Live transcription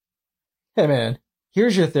Hey man,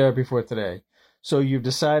 here's your therapy for today. So you've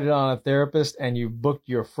decided on a therapist and you booked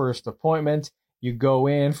your first appointment. You go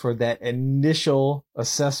in for that initial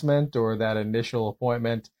assessment or that initial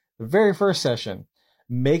appointment, the very first session.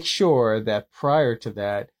 Make sure that prior to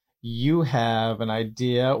that, you have an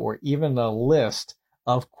idea or even a list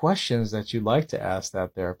of questions that you'd like to ask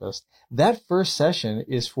that therapist. That first session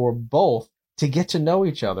is for both to get to know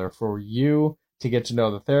each other, for you to get to know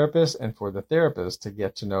the therapist and for the therapist to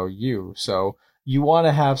get to know you. So you want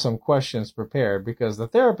to have some questions prepared because the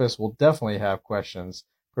therapist will definitely have questions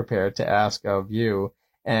prepared to ask of you.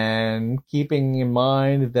 And keeping in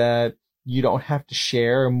mind that you don't have to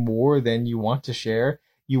share more than you want to share.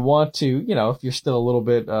 You want to, if you're still a little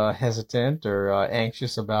bit hesitant or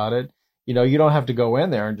anxious about it, you don't have to go in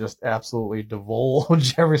there and just absolutely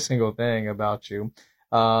divulge every single thing about you.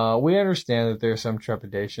 We understand that there's some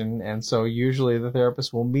trepidation, and so usually the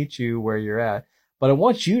therapist will meet you where you're at. But I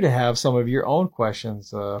want you to have some of your own questions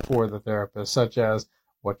for the therapist, such as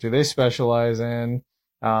what do they specialize in,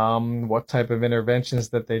 what type of interventions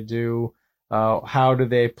that they do, how do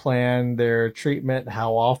they plan their treatment,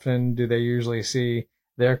 how often do they usually see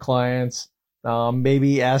their clients,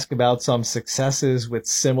 maybe ask about some successes with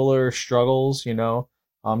similar struggles,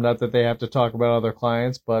 not that they have to talk about other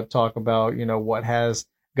clients, but talk about, what has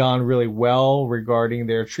gone really well regarding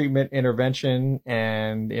their treatment intervention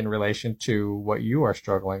and in relation to what you are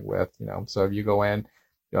struggling with, So if you go in,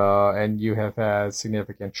 and you have had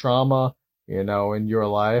significant trauma, in your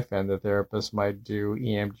life, and the therapist might do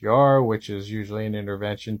EMDR, which is usually an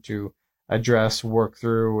intervention to address, work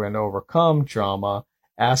through, and overcome trauma.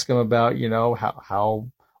 Ask them about,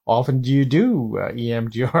 how often do you do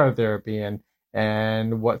EMDR therapy,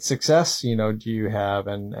 and what success, do you have,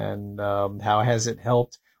 and how has it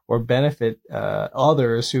helped or benefit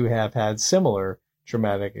others who have had similar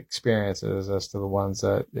traumatic experiences as to the ones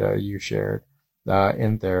that you shared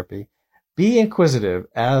in therapy. Be inquisitive.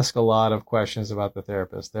 Ask a lot of questions about the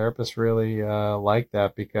therapist. Therapists really like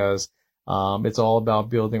that because it's all about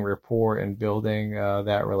building rapport and building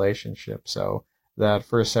that relationship. So that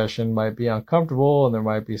first session might be uncomfortable and there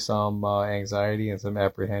might be some anxiety and some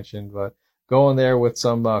apprehension, but go in there with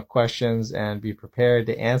some questions and be prepared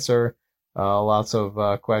to answer lots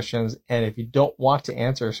of questions. And if you don't want to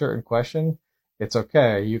answer a certain question, it's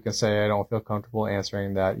okay. You can say, I don't feel comfortable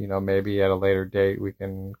answering that. Maybe at a later date, we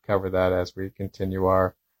can cover that as we continue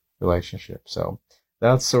our relationship. So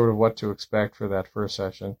that's sort of what to expect for that first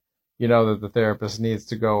session. You know that the therapist needs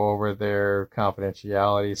to go over their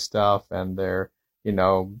confidentiality stuff and their,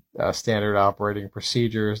 standard operating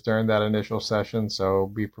procedures during that initial session. So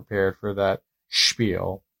be prepared for that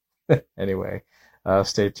spiel. Anyway,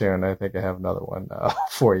 stay tuned. I think I have another one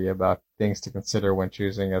for you about things to consider when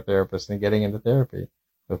choosing a therapist and getting into therapy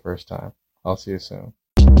for the first time. I'll see you soon.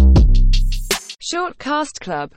 Short Cast Club